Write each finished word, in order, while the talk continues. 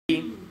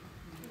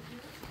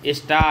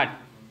Start.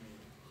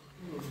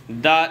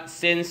 The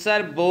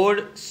censor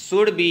board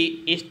should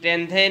be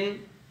strengthened.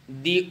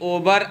 The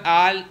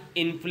overall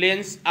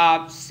influence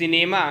of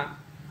cinema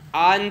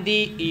on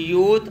the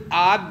youth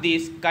of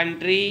this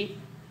country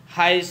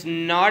has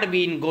not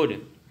been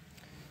good.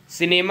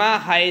 Cinema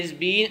has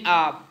been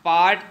a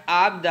part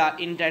of the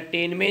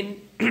entertainment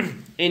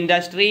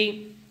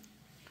industry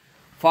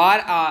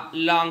for a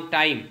long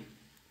time.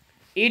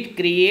 It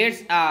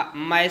creates a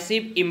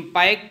massive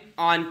impact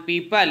on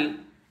people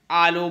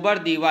all over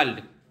the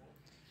world.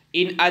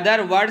 In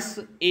other words,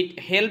 it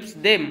helps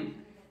them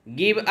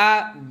give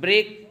a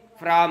break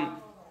from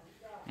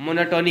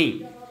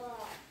monotony.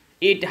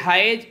 It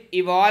has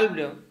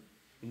evolved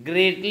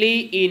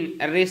greatly in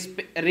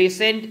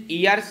recent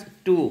years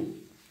too.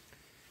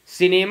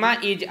 Cinema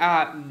is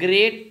a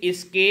great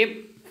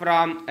escape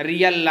from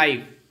real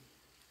life.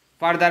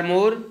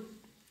 Furthermore,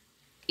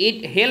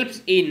 it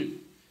helps in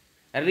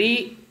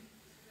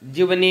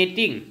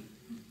rejuvenating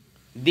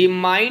the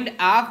mind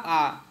of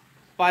a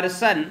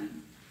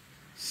person.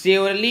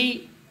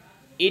 Surely,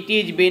 it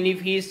is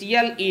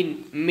beneficial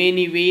in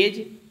many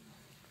ways.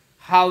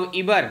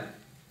 However,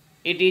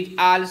 it is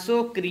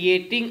also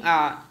creating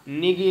a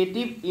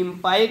negative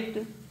impact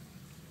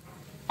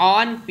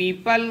on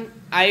people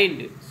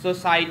and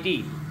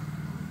society.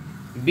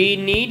 We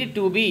need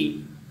to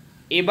be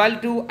able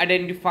to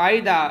identify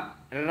the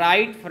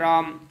right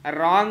from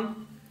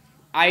wrong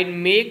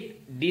and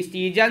make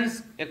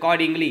decisions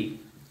accordingly.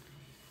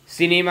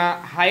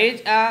 Cinema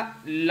has a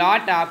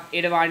lot of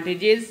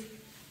advantages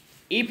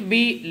if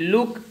we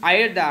look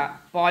at the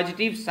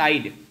positive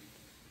side.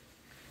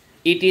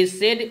 It is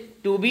said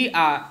to be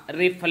a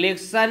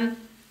reflection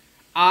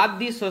of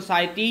the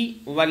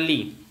society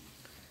only.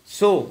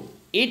 So,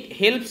 it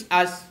helps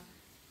us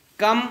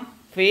come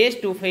face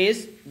to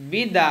face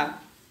with the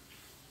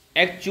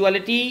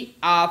actuality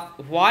of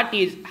what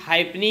is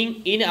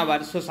happening in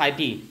our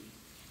society.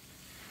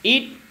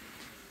 It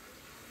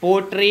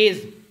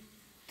portrays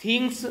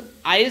things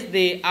as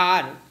they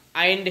are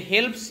and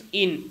helps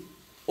in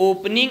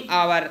opening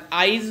our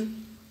eyes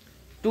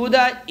to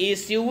the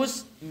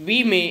issues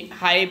we may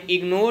have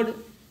ignored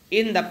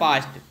in the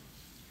past.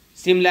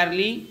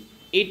 Similarly,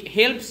 it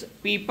helps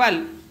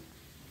people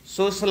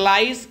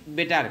socialize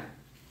better.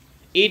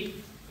 It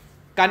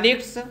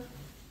connects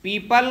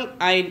people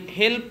and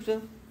helps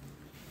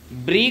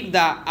break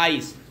the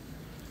ice.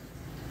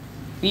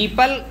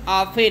 People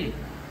often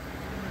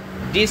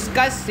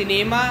discuss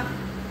cinema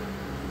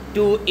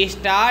to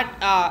start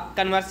a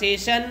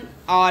conversation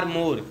or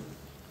more.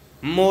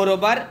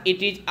 Moreover,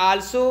 it is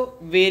also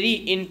very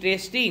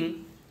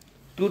interesting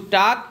to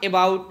talk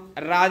about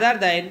rather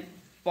than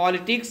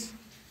politics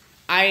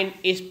and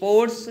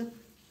sports,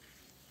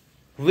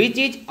 which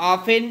is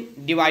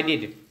often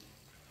divided.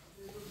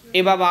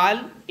 Above all,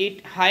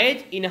 it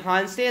has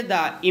enhanced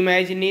the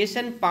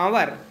imagination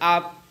power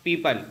of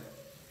people.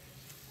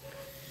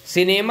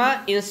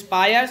 Cinema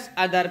inspires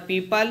other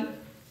people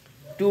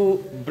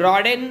to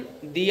broaden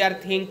their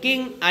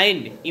thinking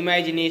and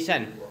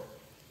imagination.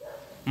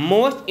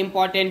 Most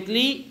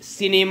importantly,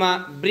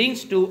 cinema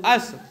brings to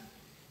us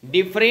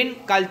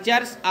different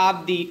cultures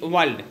of the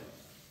world.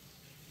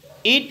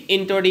 It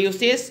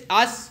introduces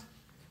us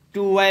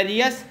to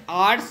various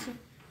arts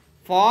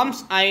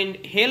forms and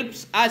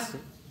helps us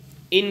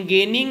in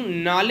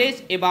gaining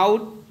knowledge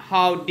about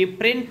how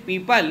different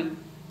people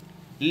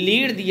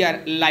lead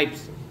their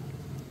lives.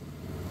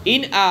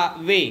 In a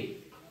way,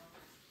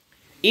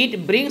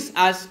 it brings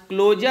us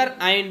closer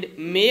and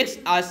makes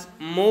us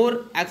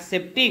more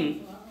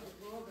accepting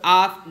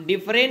of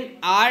different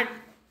art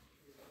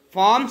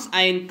forms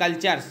and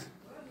cultures.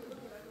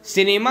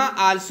 Cinema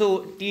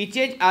also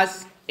teaches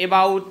us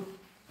about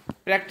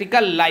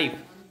practical life.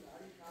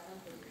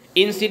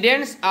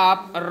 Incidents of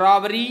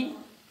robbery,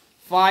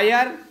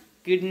 fire,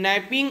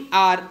 kidnapping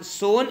are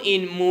shown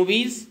in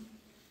movies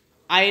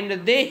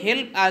and they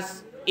help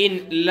us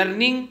in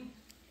learning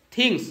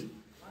things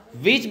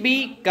which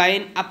we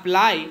can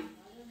apply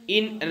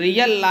in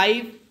real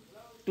life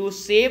to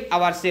save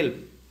ourselves.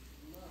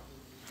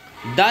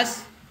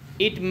 Thus,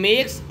 it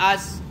makes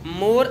us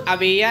more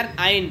aware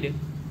and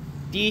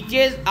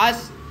teaches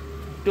us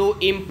to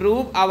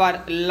improve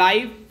our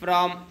life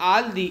from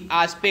all the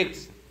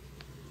aspects.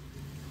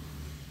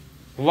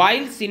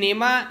 While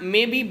cinema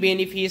may be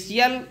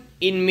beneficial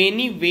in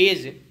many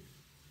ways,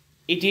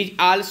 it is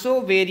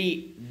also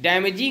very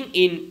damaging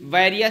in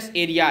various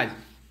areas.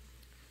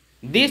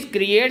 This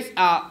creates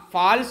a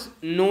false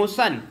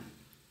notion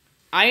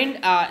and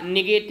a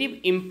negative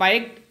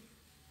impact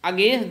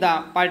against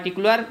the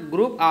particular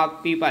group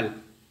of people.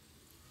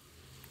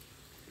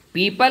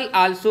 People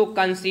also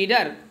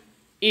consider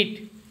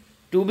it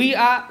to be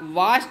a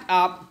waste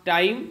of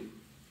time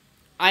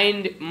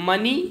and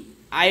money,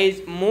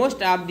 as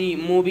most of the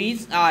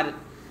movies are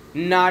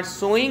not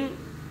showing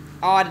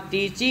or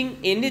teaching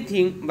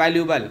anything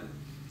valuable.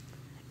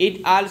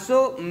 It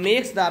also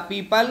makes the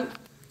people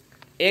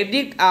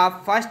addict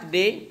of first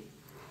day,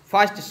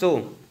 first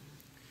show.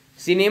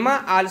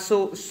 Cinema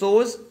also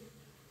shows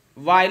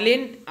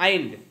violent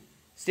and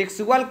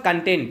sexual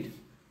content.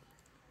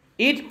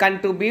 It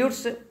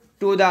contributes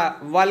to the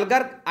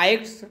vulgar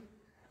acts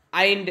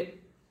and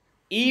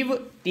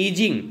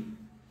eve-teasing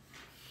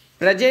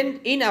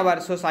present in our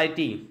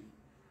society.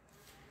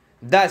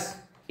 Thus,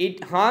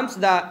 it harms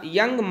the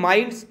young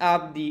minds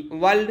of the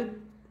world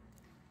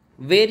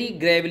very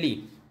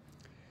gravely.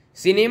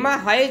 Cinema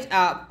has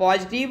a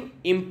positive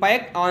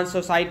impact on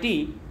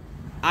society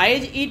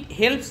as it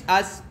helps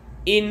us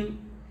in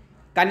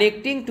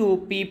connecting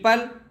to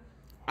people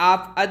of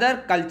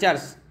other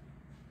cultures.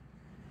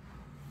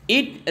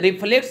 It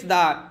reflects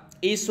the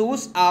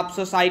issues of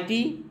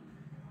society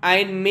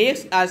and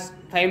makes us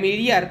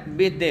familiar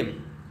with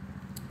them.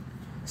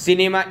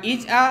 Cinema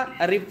is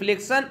a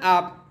reflection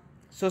of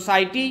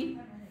society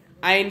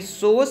and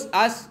shows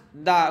us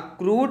the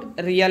crude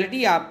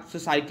reality of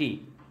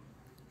society.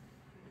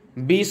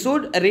 We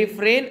should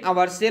refrain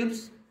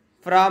ourselves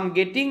from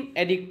getting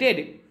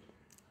addicted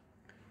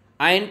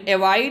and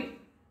avoid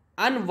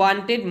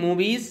unwanted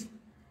movies,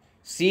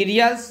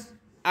 serials,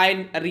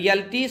 and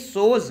reality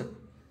shows